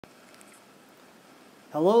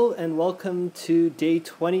Hello and welcome to day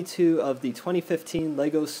 22 of the 2015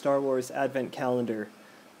 LEGO Star Wars Advent Calendar.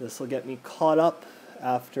 This will get me caught up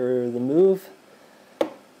after the move.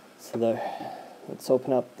 So let's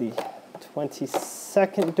open up the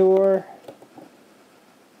 22nd door.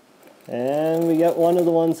 And we get one of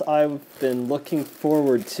the ones I've been looking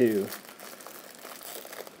forward to.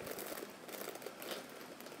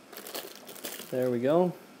 There we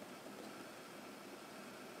go.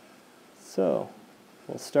 So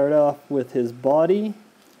we'll start off with his body,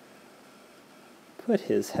 put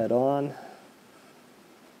his head on.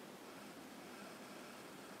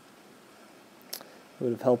 It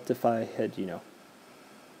would have helped if I had,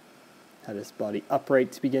 had his body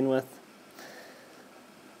upright to begin with.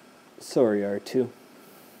 Sorry, R2.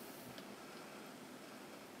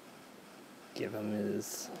 Give him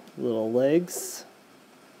his little legs.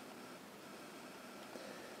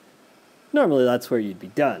 Normally that's where you'd be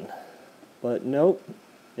done. But nope,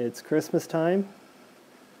 it's Christmas time.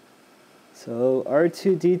 So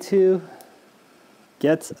R2-D2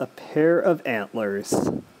 gets a pair of antlers.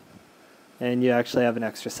 And you actually have an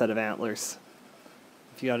extra set of antlers.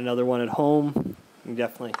 If you got another one at home, you can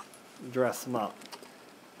definitely dress them up.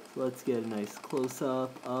 So let's get a nice close-up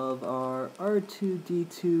of our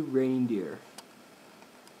R2-D2 reindeer.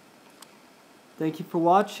 Thank you for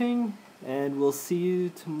watching, and we'll see you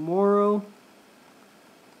tomorrow